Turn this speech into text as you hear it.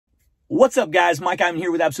What's up, guys? Mike, I'm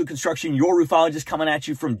here with Absolute Construction, your roofologist, coming at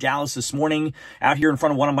you from Dallas this morning, out here in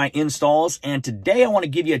front of one of my installs. And today I want to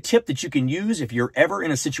give you a tip that you can use if you're ever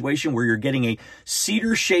in a situation where you're getting a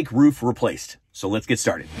cedar shake roof replaced. So let's get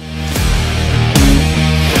started.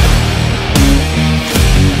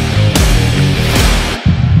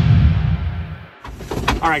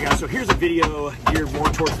 All right, guys, so here's a video geared more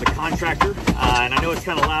towards the contractor. And I know it's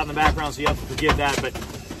kind of loud in the background, so you have to forgive that, but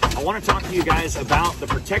I want to talk to you guys about the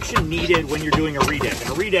protection needed when you're doing a redeck.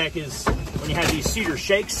 And a redeck is when you have these cedar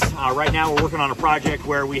shakes. Right now we're working on a project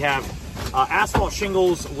where we have asphalt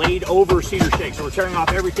shingles laid over cedar shakes. So we're tearing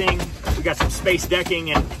off everything. We got some space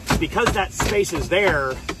decking, and because that space is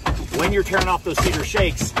there, when you're tearing off those cedar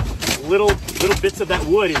shakes, little bits of that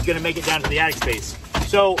wood is going to make it down to the attic space.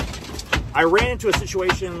 So I ran into a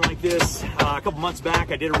situation like this a couple months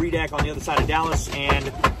back. I did a redeck on the other side of Dallas,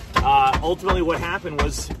 and ultimately what happened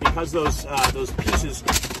was, because those pieces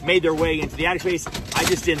made their way into the attic space, I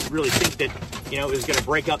just didn't really think that, it was going to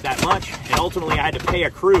break up that much. And ultimately I had to pay a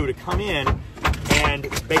crew to come in and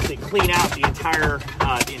basically clean out the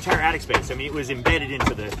entire attic space. I mean, it was embedded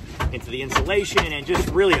into the insulation and just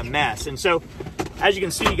really a mess. And so, as you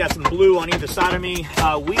can see, you got some blue on either side of me.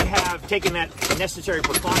 We have taken that necessary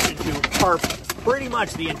precaution to tarp pretty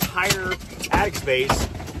much the entire attic space.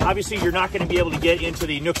 Obviously, you're not going to be able to get into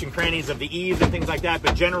the nooks and crannies of the eaves and things like that,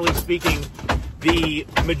 but generally speaking, the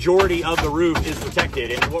majority of the roof is protected.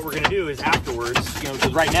 And what we're going to do is afterwards,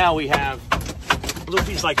 because right now we have little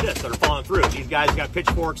pieces like this that are falling through. These guys got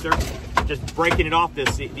pitchforks, they're just breaking it off these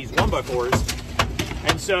 1x4s.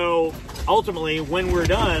 And so ultimately, when we're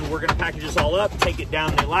done, we're going to package this all up, take it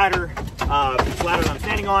down the ladder, this ladder that I'm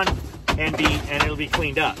standing on, and it'll be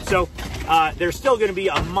cleaned up. So there's still going to be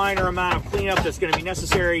a minor amount of cleanup that's going to be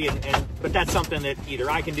necessary, but that's something that either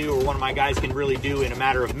I can do or one of my guys can really do in a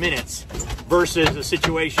matter of minutes, versus a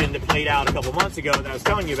situation that played out a couple months ago that I was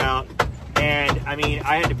telling you about. And I mean,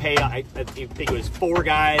 I had to pay, I think it was 4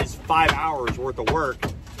 guys, 5 hours worth of work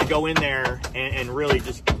to go in there and really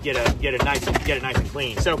just get it nice and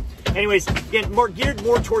clean. So anyways, again, geared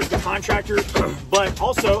more towards the contractor, but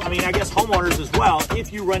also, I mean, I guess homeowners as well.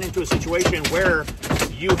 If you run into a situation where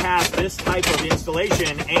you have this type of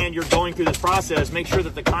installation and you're going through this process, make sure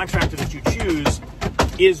that the contractor that you choose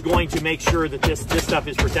is going to make sure that this stuff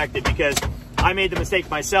is protected, because I made the mistake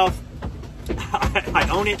myself. I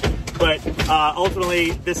own it, but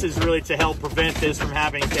ultimately this is really to help prevent this from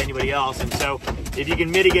happening to anybody else. And so if you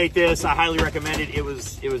can mitigate this, I highly recommend it. It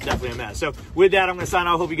was definitely a mess. So with that, I'm going to sign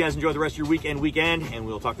off. Hope you guys enjoy the rest of your weekend, and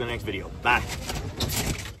we'll talk in the next video. Bye.